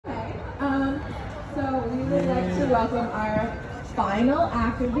welcome our final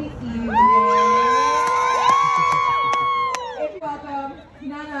act of the evening. If you welcome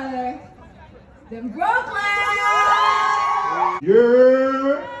none other than BROKELAND!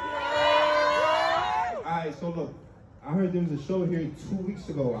 Yeah! Alright, so look, I heard there was a show here 2 weeks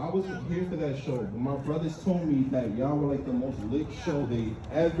ago. I wasn't here for that show, but my brothers told me that y'all were like the most lit show they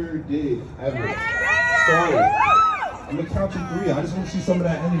ever did, ever. So, I'm gonna count to 3. I just want to see some of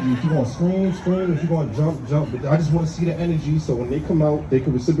that energy. If you're gonna scream, scream. If you're gonna jump, jump. But I just want to see the energy, so when they come out, they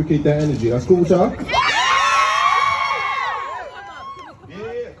can reciprocate that energy. That's cool with y'all? Yeah,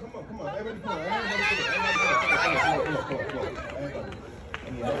 come on, come on. Everybody come on. Everybody come on.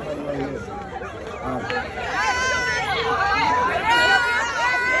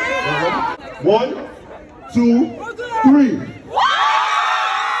 1, 2, 3.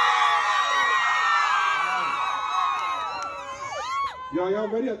 Y'all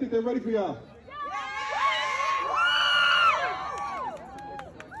ready? I think they're ready for y'all.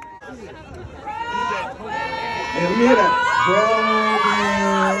 Hey, let me hear that.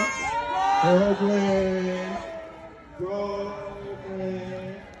 BROKELAND.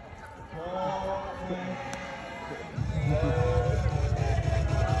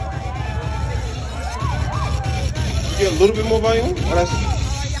 Get a little bit more volume. Oh, that's...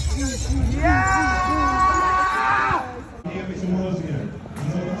 Yeah! Yeah, make some noise again.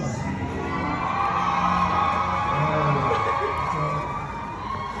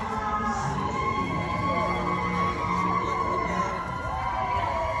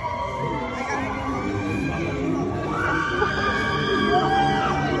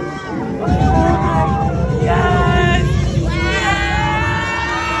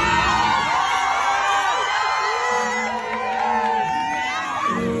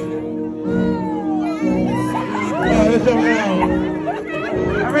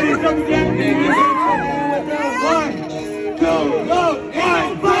 I'm ready to come again. 1, 2, go!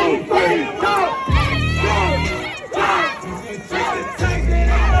 1, 2, 3, go!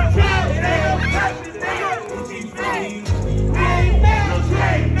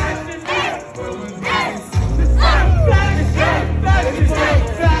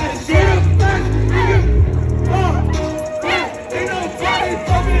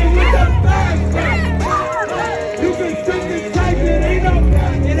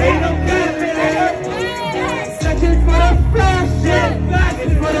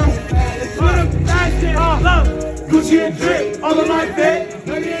 Gucci and drip all on my bed.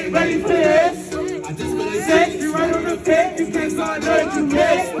 No, you ain't ready for this. I just really say you right on the pit. You can't find nothing you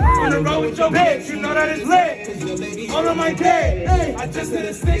miss. On the road with your bitch, you know that it's lit. All on my day, hey, I just hit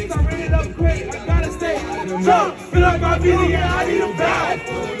a stick. I ran it up quick. I gotta stay drunk. Feel like my BD, yeah, I need a bag.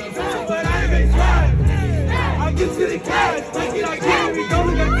 But I ain't been trying. I get to the cash, like it, I can't. We don't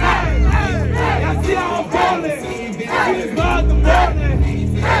look at time. I see how I'm falling. I get God the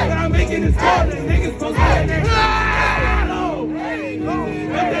morning. But I'm making this morning. Niggas supposed to be in there.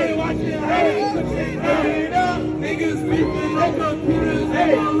 Niggas sleeping on computers,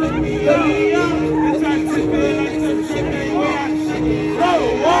 hey, let me up. Bitch, I tip it like some shit, man, where I shit it. Go,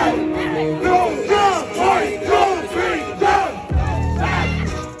 1, 2, jump, 1, 2, 3, jump. Back.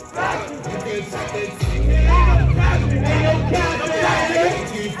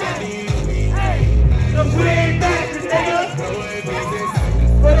 So we ain't back, nigga.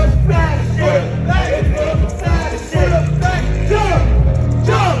 For the fat shit, for the fat shit, jump,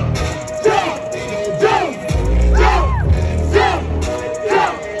 jump.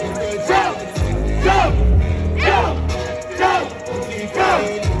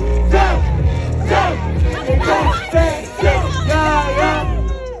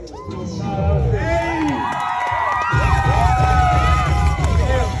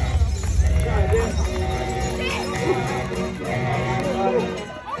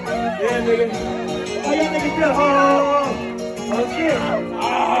 Yeah, nigga. How y'all niggas feel? Oh, shit.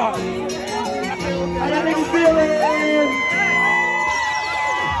 How y'all niggas feeling?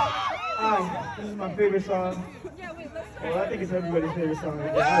 Alright, this is my favorite song. Well, I think it's everybody's favorite song. I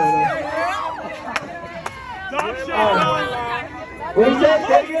don't know. What is that?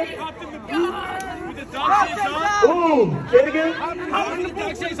 Say it again? With the dog shades on. Ooh, say it again? How with the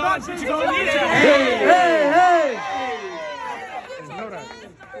dog shades on? But you gonna need it. Hey!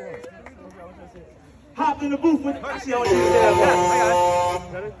 Hop in the booth with actually I want you to say that. I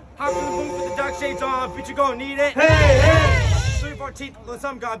got it. Hop in the booth with the dark shades on, bitch, you gonna need it. Hey! 3/14 with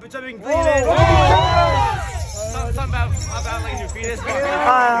some guy, bitch, I've been bleeding. Something about like your fetus. You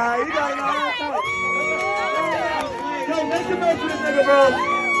got it, yo, make some noise for this nigga, bro.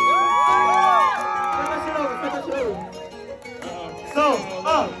 Set that shit over. So,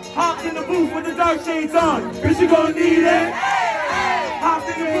 hop in the booth. booth with the dark shades on. Bitch, you gon' need it. Hop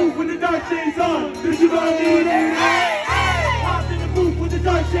in the booth with the dark shades on. Bitch, you gon' need it. Hop in the booth with the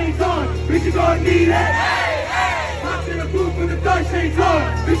dark shades on. Bitch, you gon' need it. Hop in the booth with the dark shades on.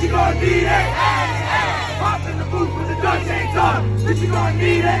 Bitch, you gon' need it. Hop in the booth with the dark shades on. Bitch, you gon'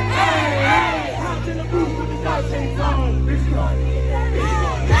 need it. Hop in the booth with the dark shades on. Bitch, you gon' need it.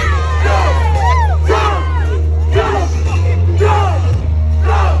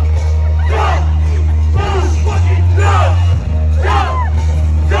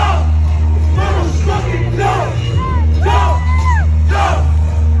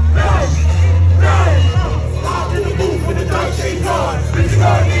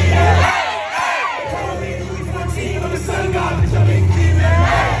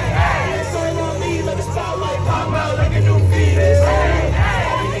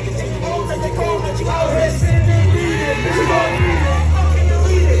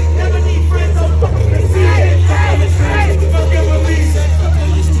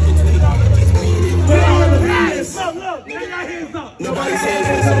 Nobody says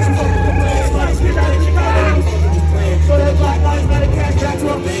it's so fucking complaints. Somebody's bitch out in Chicago. So that black lives matter cash back to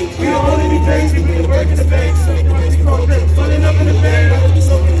our bank. We don't own any banks, we put the work in the bank. So we can run these programs, running up in the bank. Rather be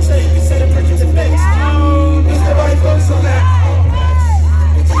soaking the shake, we set up purchase and banks. There's nobody focus on that.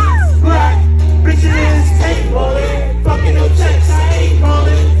 Black bitches ain't ballin'. Fucking no checks, I ain't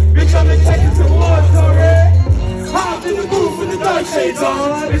ballin'. Bitch, I'm in Texas to war story. Hop in the booth with the dark shades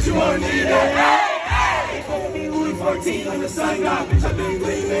on. Bitch, you won't need it. 14 like the sun god, bitch, I've been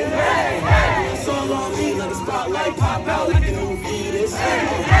gleaming. It's all on me like a spotlight, pop out like a new fetus.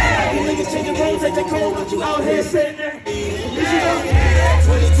 You niggas changing roles like they cold, but you out here sitting there eating.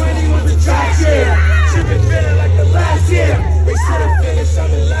 2020 was the track year. Tripping feeling like the last year. They should've finished on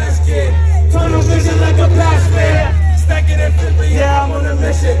the last year. Tunnel vision like a blast man. Stacking and flipping, yeah, I'm on a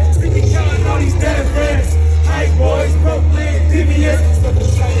mission. Speaking counting all these dead friends. Hype boys, Brooklyn, devious.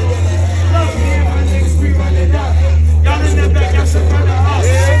 Love me and my niggas, we run it up. Y'all in the back, y'all should run the house.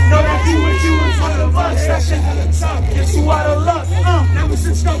 Know that you and you in front of us. That shit hella tough, get you out of luck. Now we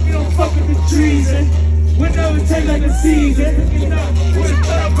should stop, we don't fuck with the treason. Window would take like a season. You know, we're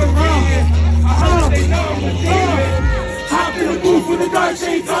put up around. They know I'm a demon. Hop in the booth with the dark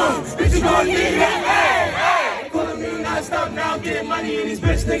shades on. Bitch, you gon' need it. They calling me non-stop now, getting money and these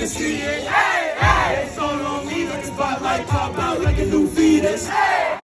bitch niggas see it. It's all on me like a spotlight, pop out like a new fetus.